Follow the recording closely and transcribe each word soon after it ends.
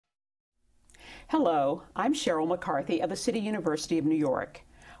Hello, I'm Sheryl McCarthy of the City University of New York.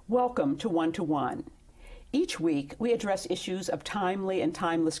 Welcome to One to One. Each week, we address issues of timely and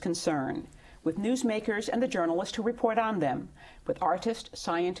timeless concern with newsmakers and the journalists who report on them, with artists,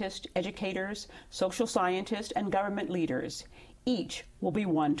 scientists, educators, social scientists, and government leaders. Each will be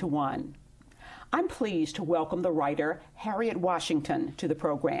one to one. I'm pleased to welcome the writer Harriet Washington to the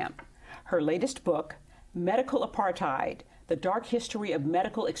program. Her latest book, Medical Apartheid: The Dark History of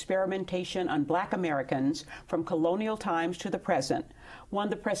Medical Experimentation on Black Americans from Colonial Times to the Present, won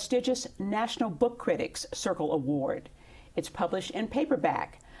the prestigious National Book Critics Circle Award. It's published in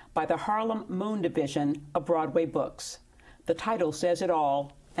paperback by the Harlem Moon Division of Broadway Books. The title says it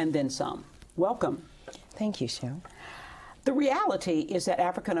all and then some. Welcome. Thank you, Sheryl. The reality is that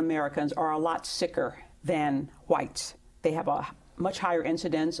African Americans are a lot sicker than whites. They have a much higher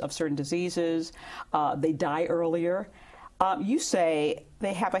incidence of certain diseases. They die earlier. You say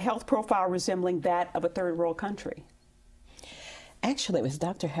they have a health profile resembling that of a third world country. Actually, it was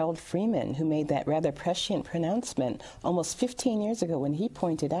Dr. Harold Freeman who made that rather prescient pronouncement almost 15 years ago when he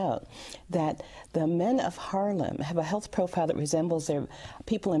pointed out that the men of Harlem have a health profile that resembles their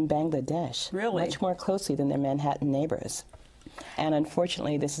people in Bangladesh much more closely than their Manhattan neighbors. And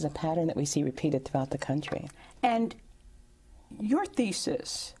unfortunately, this is a pattern that we see repeated throughout the country. And your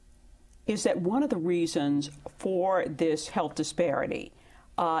thesis is that one of the reasons for this health disparity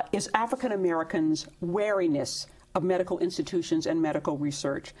is African Americans' wariness of medical institutions and medical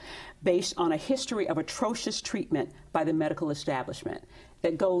research based on a history of atrocious treatment by the medical establishment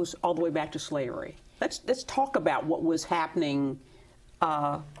that goes all the way back to slavery. Let's talk about what was happening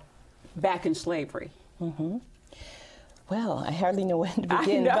back in slavery. Mm-hmm. Well, I hardly know when to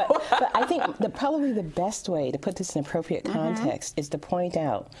begin, but I think probably the best way to put this in appropriate context is to point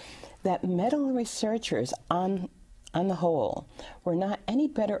out that medical researchers on the whole were not any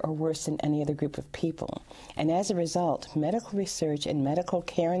better or worse than any other group of people. And as a result, medical research and medical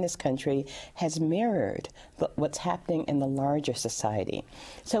care in this country has mirrored what's happening in the larger society.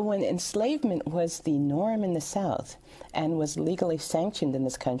 So when enslavement was the norm in the South and was legally sanctioned in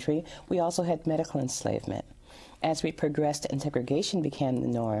this country, we also had medical enslavement. As we progressed and segregation became the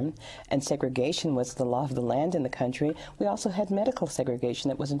norm, and segregation was the law of the land in the country, we also had medical segregation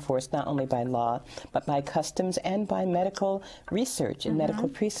that was enforced not only by law, but by customs and by medical research and medical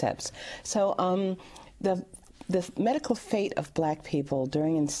precepts. So the medical fate of Black people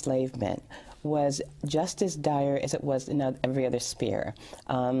during enslavement was just as dire as it was in every other sphere.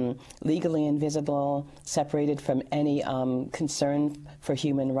 Legally invisible, separated from any concern for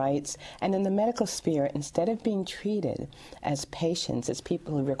human rights. And in the medical sphere, instead of being treated as patients, as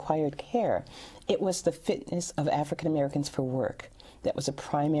people who required care, it was the fitness of African Americans for work that was a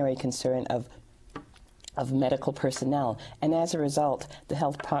primary concern of medical personnel. And as a result, the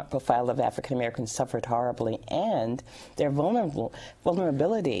health profile of African Americans suffered horribly, and their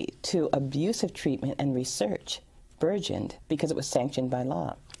vulnerability to abusive treatment and research burgeoned because it was sanctioned by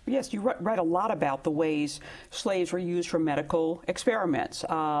law. Yes, you write a lot about the ways slaves were used for medical experiments.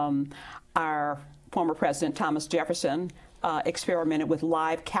 Our former president, Thomas Jefferson, experimented with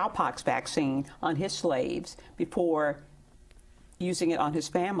live cowpox vaccine on his slaves before using it on his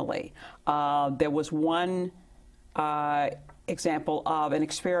family. There was one example of an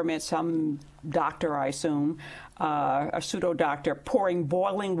experiment, some doctor, I assume, a pseudo-doctor, pouring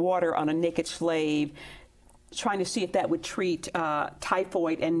boiling water on a naked slave, trying to see if that would treat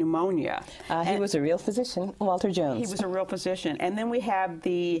typhoid and pneumonia. He was a real physician, Walter Jones. He was a real physician. And then we have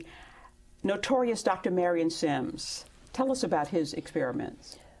the notorious Dr. Marion Sims. Tell us about his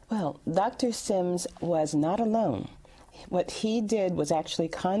experiments. Well, Dr. Sims was not alone. What he did was actually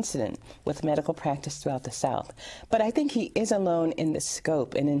consonant with medical practice throughout the South. But I think he is alone in the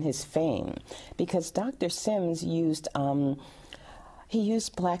scope and in his fame, because Dr. Sims used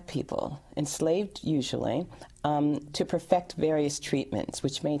Black people, enslaved usually, to perfect various treatments,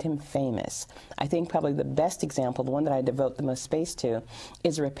 which made him famous. I think probably the best example, the one that I devote the most space to,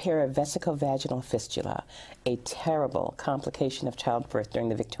 is repair of vesicovaginal fistula, a terrible complication of childbirth during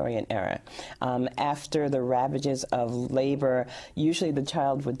the Victorian era. After the ravages of labor, usually the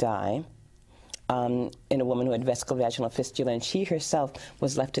child would die. In a woman who had vesicovaginal fistula, and she herself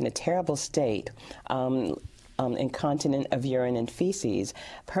was left in a terrible state, incontinent of urine and feces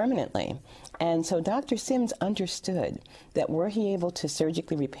permanently. And so Dr. Sims understood that were he able to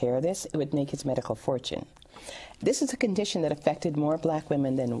surgically repair this, it would make his medical fortune. This is a condition that affected more black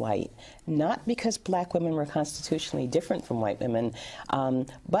women than white, not because black women were constitutionally different from white women,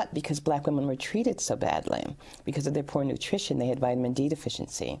 but because black women were treated so badly. Because of their poor nutrition, they had vitamin D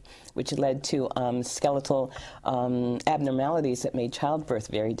deficiency, which led to skeletal abnormalities that made childbirth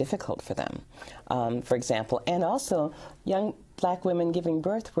very difficult for them, for example. And also, young black women giving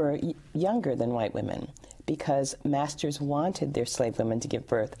birth were younger than white women, because masters wanted their slave women to give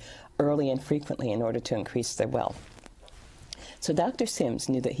birth early and frequently in order to increase their wealth. So Dr. Sims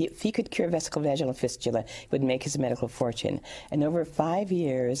knew that if he could cure vesicovaginal fistula, he would make his medical fortune. And over 5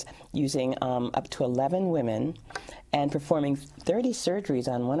 years, using up to 11 women and performing 30 surgeries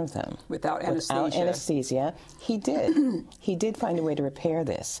on one of them. Without anesthesia. Without anesthesia, he did. He did find a way to repair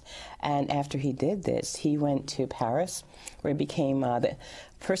this. And after he did this, he went to Paris, where he became the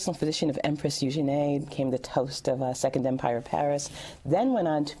personal physician of Empress Eugenie, became the toast of Second Empire of Paris, then went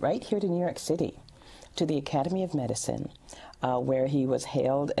on to, right here to New York City, to the Academy of Medicine, where he was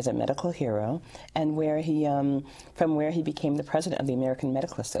hailed as a medical hero, and where he, from where he became the president of the American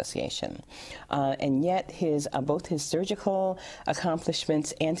Medical Association. And yet, both his surgical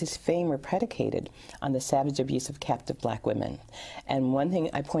accomplishments and his fame were predicated on the savage abuse of captive black women. And one thing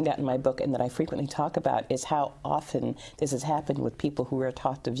I point out in my book, and that I frequently talk about, is how often this has happened with people who are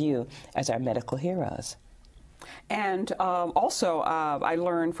taught to view as our medical heroes. And also, I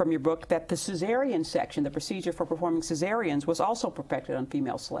learned from your book that the cesarean section, the procedure for performing cesareans, was also perfected on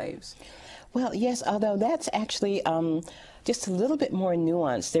female slaves. Well, yes, although that's actually just a little bit more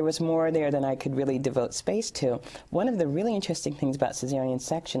nuanced. There was more there than I could really devote space to. One of the really interesting things about cesarean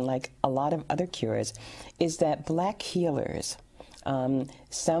section, like a lot of other cures, is that black healers,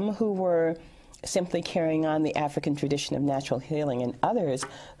 some who were simply carrying on the African tradition of natural healing, and others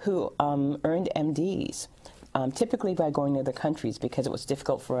who earned MDs, typically by going to other countries, because it was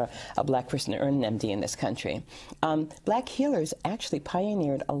difficult for a black person to earn an MD in this country. Black healers actually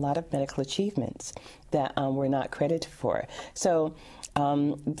pioneered a lot of medical achievements that were not credited for. So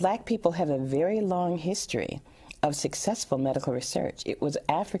black people have a very long history of successful medical research. It was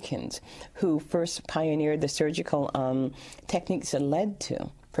Africans who first pioneered the surgical techniques that led to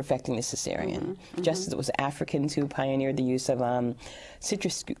perfecting the cesarean, just as it was Africans who pioneered the use of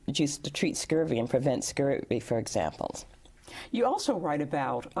citrus juice to treat scurvy and prevent scurvy, for example. You also write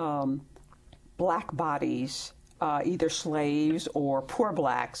about black bodies, either slaves or poor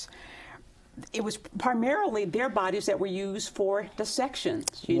blacks. It was primarily their bodies that were used for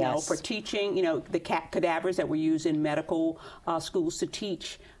dissections, you know, for teaching, you know, the cadavers that were used in medical schools to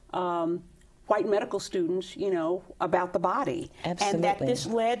teach white medical students, you know, about the body. Absolutely. And that this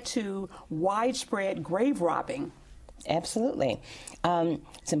led to widespread grave robbing. Absolutely.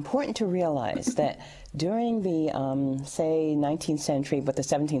 It's important to realize that during the, say, 19th century, but the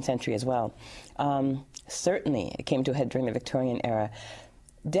 17th century as well, certainly it came to a head during the Victorian era,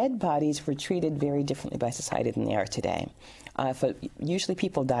 dead bodies were treated very differently by society than they are today. Usually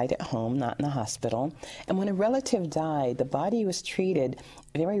people died at home, not in the hospital. And when a relative died, the body was treated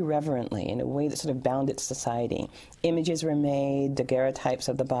very reverently in a way that sort of bounded society. Images were made, daguerreotypes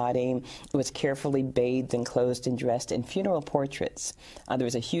of the body. It was carefully bathed and clothed and dressed. In funeral portraits, there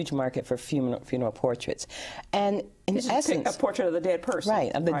was a huge market for funeral portraits. And in essence, a portrait of the dead person.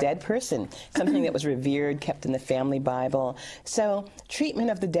 Right, of the dead person, something that was revered, kept in the family Bible. So treatment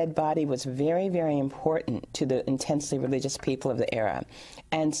of the dead body was very, very important to the intensely religious people of the era.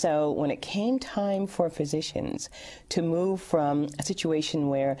 And so when it came time for physicians to move from a situation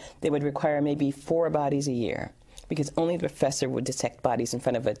where they would require maybe 4 bodies a year, because only the professor would dissect bodies in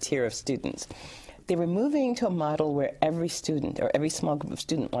front of a tier of students, they were moving to a model where every student or every small group of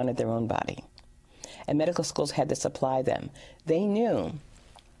students wanted their own body. And medical schools had to supply them. They knew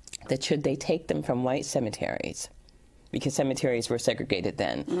that should they take them from white cemeteries, because cemeteries were segregated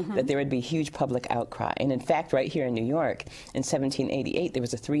then, that there would be huge public outcry. And in fact, right here in New York, in 1788, there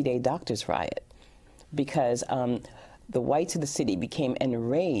was a 3-day doctors' riot, because the whites of the city became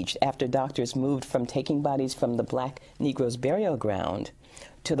enraged after doctors moved from taking bodies from the black Negroes' burial ground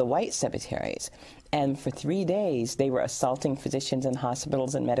to the white cemeteries. And for 3 days, they were assaulting physicians in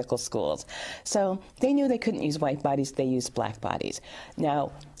hospitals and medical schools. So they knew they couldn't use white bodies, they used black bodies.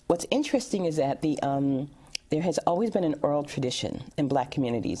 Now, what's interesting is that there has always been an oral tradition in black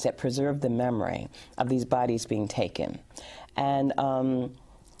communities that preserved the memory of these bodies being taken. And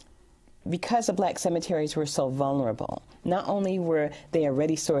because the black cemeteries were so vulnerable, not only were they a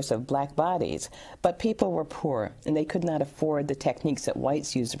ready source of black bodies, but people were poor, and they could not afford the techniques that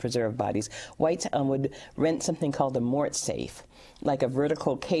whites used to preserve bodies. Whites would rent something called a mort safe, like a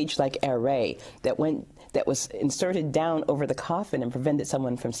vertical cage-like array that went that was inserted down over the coffin and prevented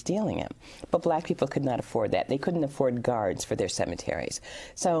someone from stealing it. But black people could not afford that. They couldn't afford guards for their cemeteries.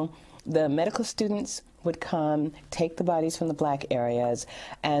 So the medical students would come, take the bodies from the black areas,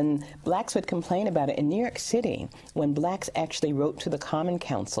 and blacks would complain about it. In New York City, when blacks actually wrote to the Common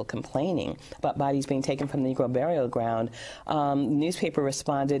Council complaining about bodies being taken from the Negro burial ground, the newspaper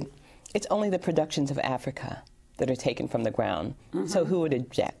responded, "It's only the productions of Africa that are taken from the ground, so who would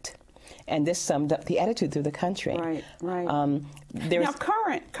object?" And this summed up the attitude through the country. Right, right. Now,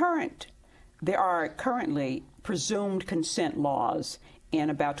 there are currently presumed consent laws in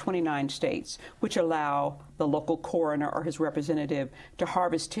about 29 states, which allow the local coroner or his representative to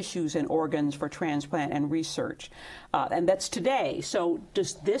harvest tissues and organs for transplant and research. And that's today. So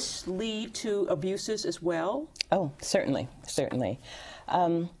does this lead to abuses as well? Oh, certainly, certainly.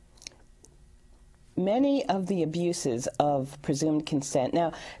 Many of the abuses of presumed consent.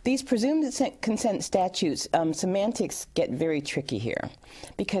 Now, these presumed consent statutes, semantics get very tricky here,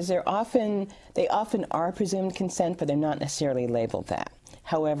 because they often are presumed consent, but they're not necessarily labeled that.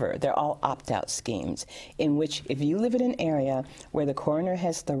 However, they're all opt-out schemes in which, if you live in an area where the coroner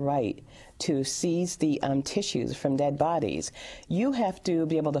has the right to seize the tissues from dead bodies, you have to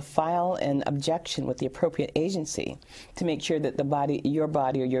be able to file an objection with the appropriate agency to make sure that your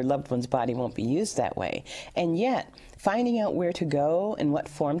body or your loved one's body won't be used that way. And yet, finding out where to go and what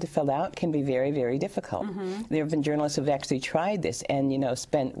form to fill out can be very, very difficult. There have been journalists who've actually tried this and,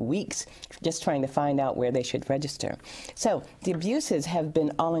 spent weeks just trying to find out where they should register. So the abuses have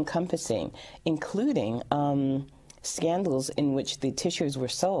been all-encompassing, including scandals in which the tissues were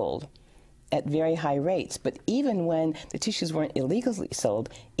sold at very high rates. But even when the tissues weren't illegally sold,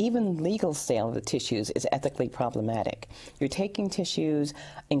 even legal sale of the tissues is ethically problematic. You're taking tissues,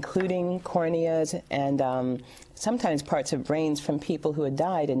 including corneas and sometimes parts of brains from people who had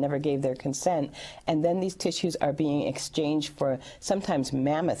died and never gave their consent, and then these tissues are being exchanged for sometimes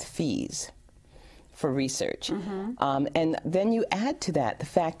mammoth fees for research. And then you add to that the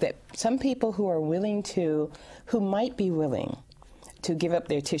fact that some people who might be willing to give up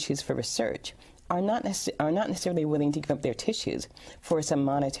their tissues for research are not necessarily willing to give up their tissues for some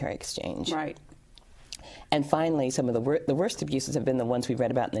monetary exchange. Right. And finally, some of the worst abuses have been the ones we've read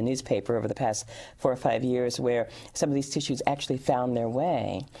about in the newspaper over the past 4 or 5 years, where some of these tissues actually found their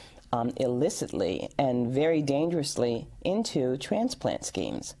way illicitly and very dangerously into transplant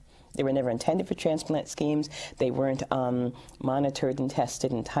schemes. They were never intended for transplant schemes. They weren't monitored and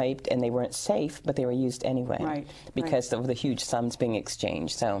tested and typed, and they weren't safe, but they were used anyway because of the huge sums being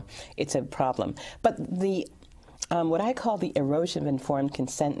exchanged. So it's a problem. But what I call the erosion of informed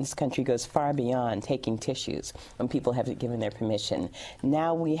consent in this country goes far beyond taking tissues when people haven't given their permission.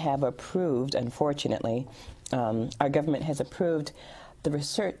 Now we have approved, unfortunately, our government has approved the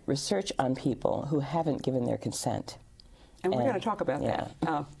research on people who haven't given their consent. And we're going to talk about that.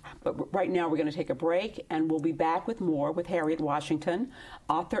 But right now we're going to take a break, and we'll be back with more with Harriet Washington,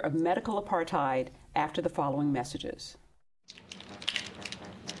 author of Medical Apartheid, after the following messages.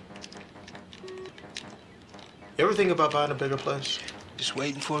 You ever think about buying a bigger place? Just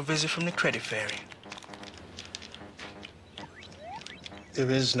waiting for a visit from the credit fairy. There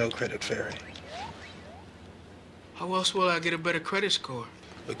is no credit fairy. How else will I get a better credit score?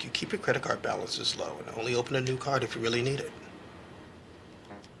 Look, you keep your credit card balances low and only open a new card if you really need it.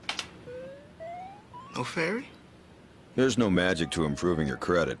 No fairy? There's no magic to improving your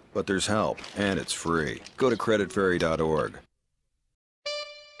credit, but there's help, and it's free. Go to creditfairy.org.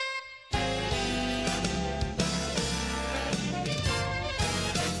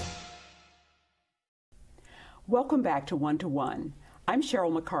 Welcome back to One to One. I'm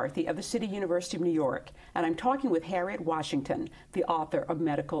Sheryl McCarthy of the City University of New York, and I'm talking with Harriet Washington, the author of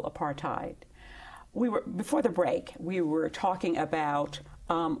Medical Apartheid. Before the break, we were talking about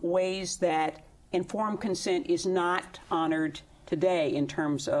ways that informed consent is not honored today in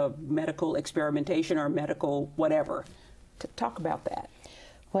terms of medical experimentation or medical whatever. Talk about that.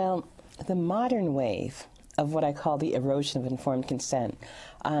 Well, the modern wave of what I call the erosion of informed consent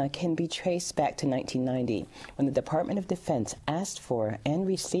can be traced back to 1990, when the Department of Defense asked for and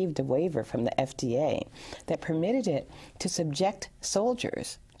received a waiver from the FDA that permitted it to subject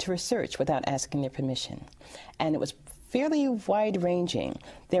soldiers to research without asking their permission. And it was fairly wide-ranging.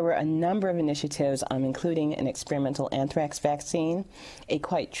 There were a number of initiatives, including an experimental anthrax vaccine, a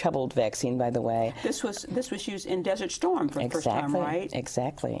quite troubled vaccine, by the way. This was used in Desert Storm for the first time, right?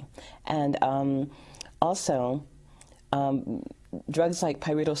 Exactly. And also, drugs like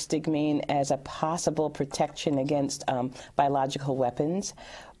pyridostigmine as a possible protection against biological weapons.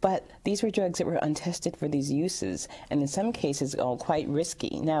 But these were drugs that were untested for these uses, and in some cases quite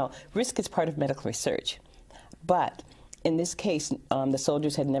risky. Now, risk is part of medical research, but in this case, the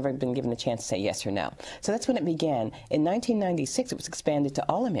soldiers had never been given a chance to say yes or no. So that's when it began. In 1996, it was expanded to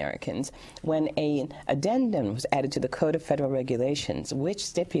all Americans when an addendum was added to the Code of Federal Regulations, which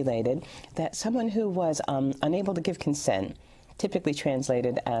stipulated that someone who was unable to give consent, typically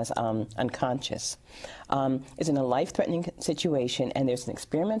translated as unconscious, is in a life-threatening situation, and there's an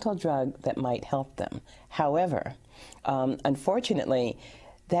experimental drug that might help them. However, unfortunately,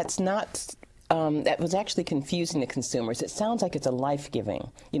 that's not that was actually confusing to consumers. It sounds like it's a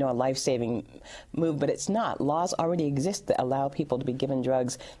life-giving, a life-saving move, but it's not. Laws already exist that allow people to be given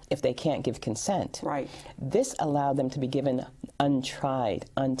drugs if they can't give consent. Right. This allowed them to be given untried,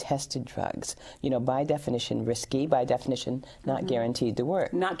 untested drugs. By definition risky, by definition not guaranteed to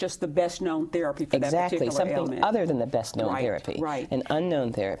work. Not just the best-known therapy for that particular something ailment. Other than the best-known therapy, an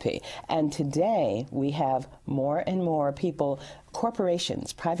unknown therapy. And today we have more and more people,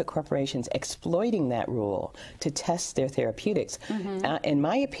 corporations, private corporations, exploiting that rule to test their therapeutics, in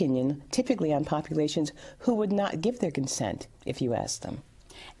my opinion, typically on populations who would not give their consent if you asked them.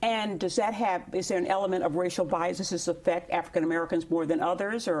 And is there an element of racial bias? Does this affect African Americans more than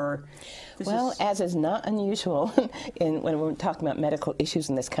others, or? Well, as is not unusual when we're talking about medical issues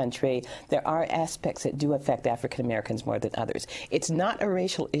in this country, there are aspects that do affect African Americans more than others. It's not a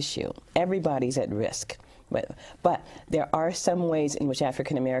racial issue. Everybody's at risk. But there are some ways in which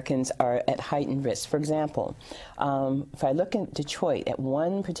African Americans are at heightened risk. For example, if I look in Detroit at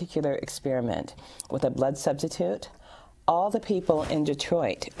one particular experiment with a blood substitute, all the people in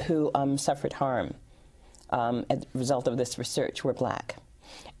Detroit who suffered harm as a result of this research were black.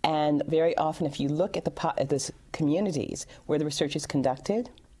 And very often, if you look at the communities where the research is conducted,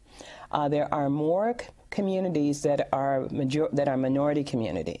 there are more communities that are minority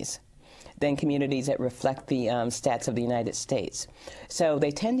communities than communities that reflect the stats of the United States. So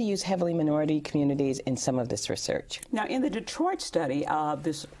they tend to use heavily minority communities in some of this research. Now, in the Detroit study of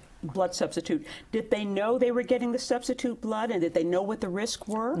this blood substitute, did they know they were getting the substitute blood, and did they know what the risks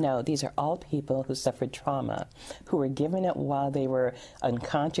were? No, these are all people who suffered trauma, who were given it while they were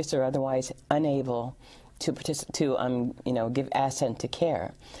unconscious or otherwise unable to give assent to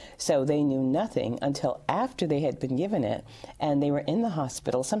care. So they knew nothing until after they had been given it, and they were in the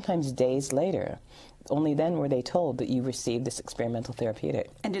hospital, sometimes days later. Only then were they told that you received this experimental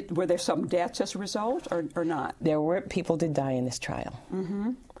therapeutic. And were there some deaths as a result, or not? There were people did die in this trial.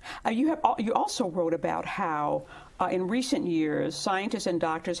 You also wrote about how in recent years, scientists and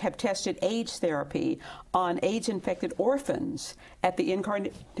doctors have tested AIDS therapy on AIDS-infected orphans at the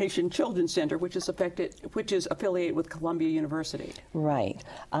Incarnation Children's Center, which is affiliated with Columbia University. Right.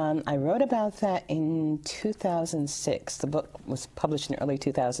 I wrote about that in 2006. The book was published in early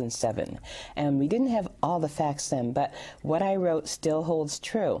 2007. And we didn't have all the facts then, but what I wrote still holds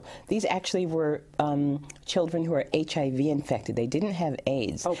true. These actually were children who were HIV infected. They didn't have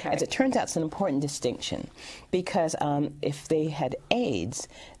AIDS. Okay. As it turns out, it's an important distinction, because if they had AIDS,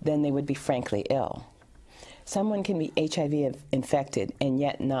 then they would be frankly ill. Someone can be HIV infected and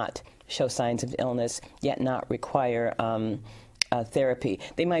yet not show signs of illness, yet not require therapy.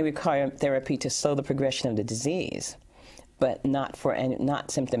 They might require therapy to slow the progression of the disease, but not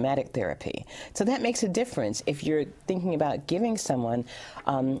symptomatic therapy. So that makes a difference if you're thinking about giving someone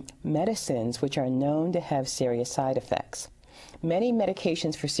medicines which are known to have serious side effects. Many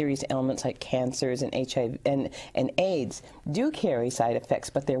medications for serious ailments like cancers and HIV and AIDS do carry side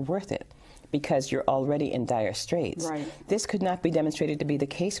effects, but they're worth it because you're already in dire straits. Right. This could not be demonstrated to be the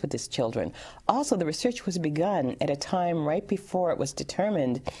case with these children. Also, the research was begun at a time right before it was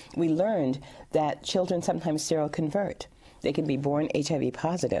determined. We learned that children sometimes seroconvert. They can be born HIV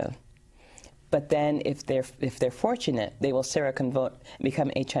positive, but then if they're fortunate, they will seroconvert and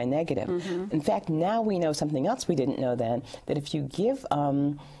become HIV negative. In fact, now we know something else we didn't know then, that if you give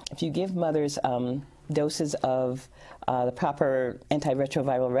mothers doses of the proper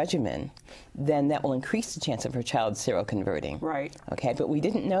antiretroviral regimen, then that will increase the chance of her child seroconverting. Right. Okay, but we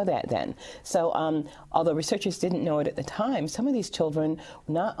didn't know that then. So although researchers didn't know it at the time, some of these children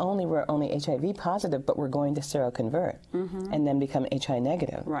not only were only HIV positive, but were going to seroconvert and then become HIV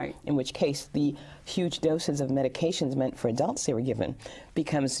negative. Right. In which case, the huge doses of medications meant for adults they were given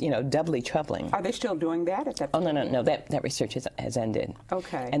becomes, doubly troubling. Are they still doing that at that point? Oh, no. That research has ended.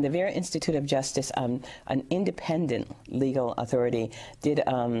 Okay. And the Vera Institute of Justice, an independent legal authority, did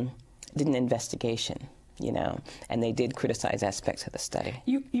an investigation. you know, and they did criticize aspects of the study.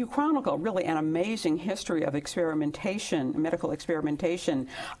 You chronicle really an amazing history of experimentation, medical experimentation.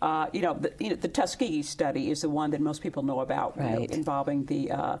 The Tuskegee study is the one that most people know about, right, involving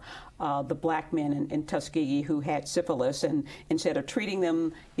the black men in Tuskegee who had syphilis, and instead of treating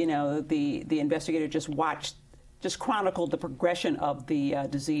them, the investigator just chronicled the progression of the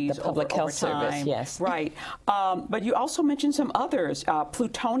disease the public over health time. Service, yes. Right. But you also mentioned some others,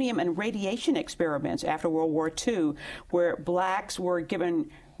 plutonium and radiation experiments after World War II, where blacks were given,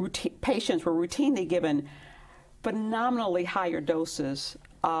 patients were routinely given phenomenally higher doses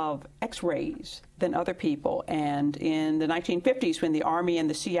of X-rays than other people. And in the 1950s, when the Army and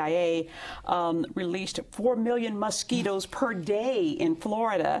the CIA released 4 million mosquitoes per day in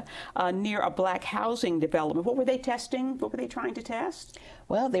Florida near a black housing development, what were they testing? What were they trying to test?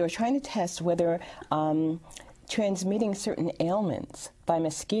 Well, they were trying to test whether transmitting certain ailments by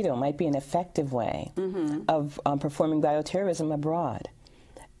mosquito might be an effective way of performing bioterrorism abroad.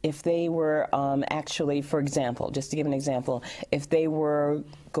 If they were actually, for example, just to give an example, if they were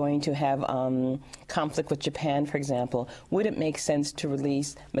going to have conflict with Japan, for example, would it make sense to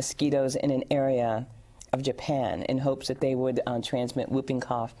release mosquitoes in an area of Japan in hopes that they would transmit whooping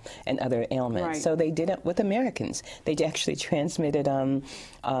cough and other ailments? Right. So they did it with Americans. They actually transmitted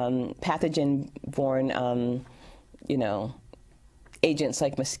pathogen-borne, agents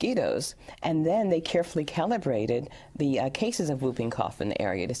like mosquitoes, and then they carefully calibrated the cases of whooping cough in the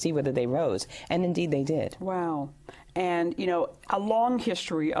area to see whether they rose, and indeed they did. Wow. And, a long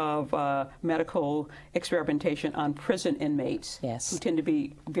history of medical experimentation on prison inmates, yes, who tend to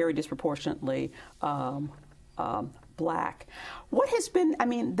be very disproportionately black. What has been,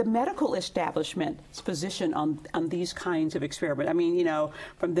 the medical establishment's position on these kinds of experiments?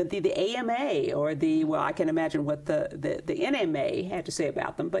 From the AMA or I can imagine what the NMA had to say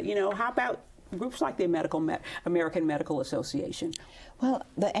about them, but, how about groups like the American Medical Association? Well,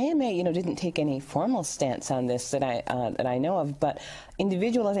 the AMA, didn't take any formal stance on this that I know of, but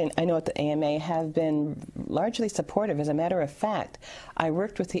individuals I know at the AMA have been largely supportive. As a matter of fact, I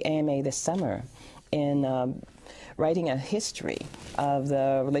worked with the AMA this summer in writing a history of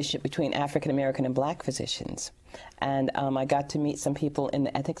the relationship between African American and black physicians. And I got to meet some people in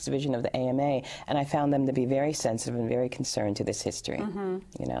the ethics division of the AMA, and I found them to be very sensitive and very concerned to this history.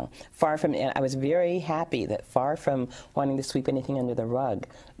 Far from, and I was very happy that far from wanting to sweep anything under the rug,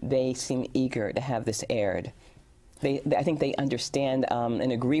 they seem eager to have this aired. I think they understand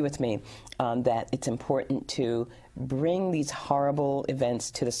and agree with me that it's important to bring these horrible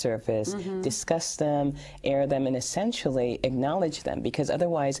events to the surface, discuss them, air them, and essentially acknowledge them, because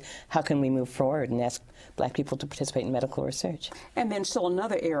otherwise, how can we move forward and ask black people to participate in medical research? And then still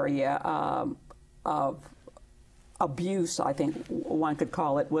another area of abuse, I think one could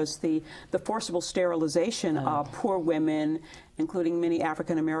call it, was the forcible sterilization of poor women, including many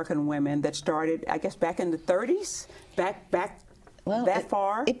African American women, that started, I guess, back in the 30s, well, that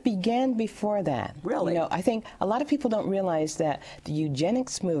far? It began before that. Really? I think a lot of people don't realize that the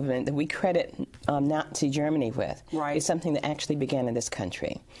eugenics movement that we credit Nazi Germany with is something that actually began in this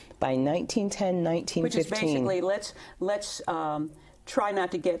country. By 1910, 1915. Which is basically, let's try not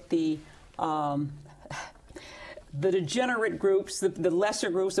to get the degenerate groups, the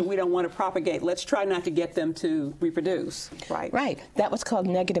lesser groups that we don't want to propagate, let's try not to get them to reproduce, right? Right. That was called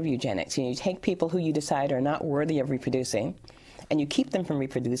negative eugenics. You take people who you decide are not worthy of reproducing, and you keep them from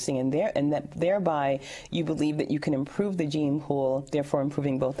reproducing, and thereby you believe that you can improve the gene pool, therefore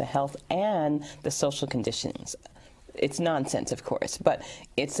improving both the health and the social conditions. It's nonsense, of course, but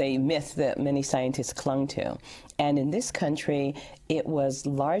it's a myth that many scientists clung to. And in this country, it was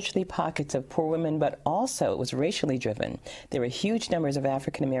largely pockets of poor women, but also it was racially driven. There were huge numbers of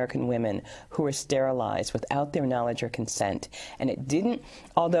African American women who were sterilized without their knowledge or consent. And it didn't,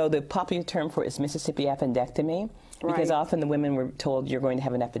 although the popular term for it is Mississippi appendectomy, because often the women were told you're going to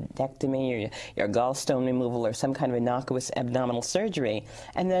have an appendectomy or your gallstone removal or some kind of innocuous abdominal surgery.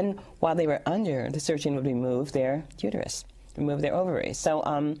 And then while they were under, the surgeon would remove their uterus, remove their ovaries. So,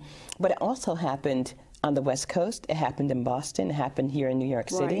 but it also happened on the West Coast. It happened in Boston. It happened here in New York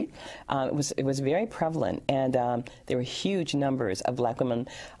City. It was very prevalent, and there were huge numbers of black women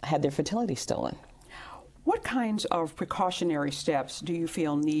had their fertility stolen. What kinds of precautionary steps do you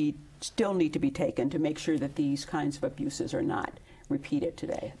feel still need to be taken to make sure that these kinds of abuses are not repeated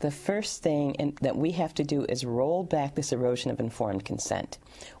today? The first thing that we have to do is roll back this erosion of informed consent.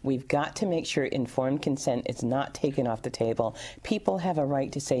 We've got to make sure informed consent is not taken off the table. People have a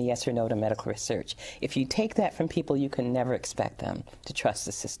right to say yes or no to medical research. If you take that from people, you can never expect them to trust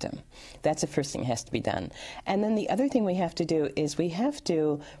the system. That's the first thing that has to be done. And then the other thing we have to do is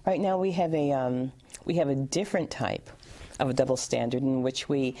right now we have a different type of a double standard in which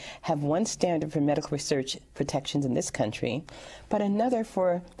we have one standard for medical research protections in this country, but another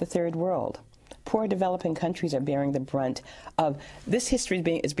for the third world. Poor developing countries are bearing the brunt of this. History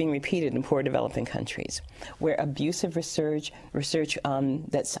is being repeated in poor developing countries, where abusive research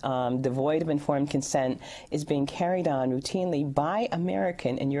that's devoid of informed consent is being carried on routinely by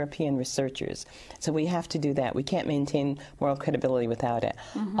American and European researchers. So we have to do that. We can't maintain moral credibility without it.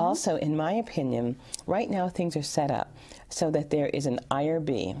 Also, in my opinion, right now things are set up so that there is an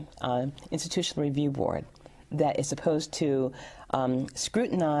IRB, Institutional Review Board, that is supposed to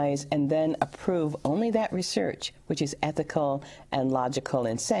scrutinize and then approve only that research which is ethical and logical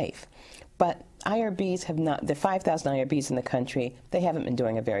and safe. But IRBs have not, there are 5,000 IRBs in the country, they haven't been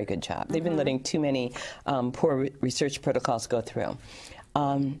doing a very good job. They've been letting too many poor research protocols go through.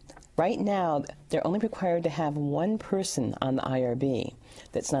 Right now, they're only required to have one person on the IRB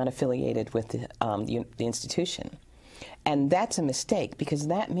that's not affiliated with the institution. And that's a mistake, because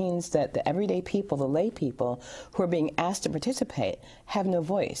that means that the everyday people, the lay people, who are being asked to participate have no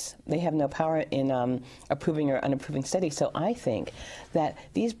voice. They have no power in approving or unapproving studies. So I think that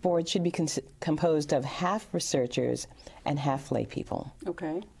these boards should be composed of half researchers and half lay people.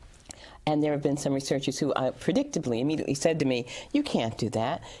 Okay. And there have been some researchers who predictably immediately said to me, you can't do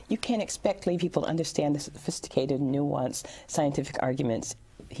that. You can't expect lay people to understand the sophisticated, nuanced scientific arguments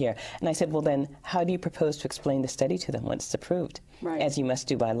here. And I said, well, then how do you propose to explain the study to them once it's approved, as you must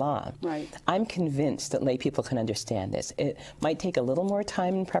do by law? Right. I'm convinced that lay people can understand this. It might take a little more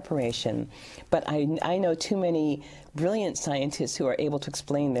time and preparation, but I know too many brilliant scientists who are able to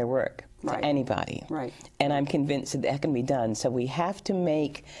explain their work to anybody. Right. And I'm convinced that that can be done. So we have to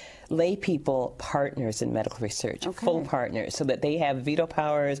make lay people partners in medical research, full partners, so that they have veto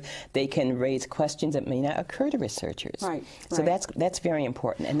powers, they can raise questions that may not occur to researchers. Right. So that's very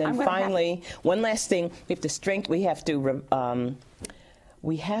important. And then finally, one last thing, we have to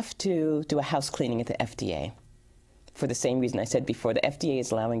do a house cleaning at the FDA for the same reason I said before. The FDA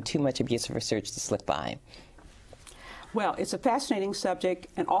is allowing too much abusive research to slip by. Well, it's a fascinating subject,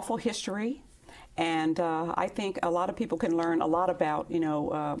 an awful history. And I think a lot of people can learn a lot about,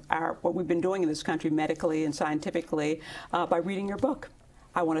 what we've been doing in this country medically and scientifically by reading your book.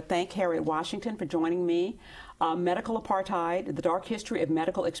 I want to thank Harriet Washington for joining me. Medical Apartheid, The Dark History of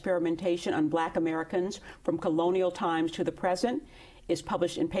Medical Experimentation on Black Americans from Colonial Times to the Present, is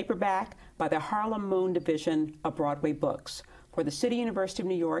published in paperback by the Harlem Moon Division of Broadway Books. For the City University of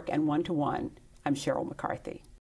New York and 1-to-1, I'm Sheryl McCarthy.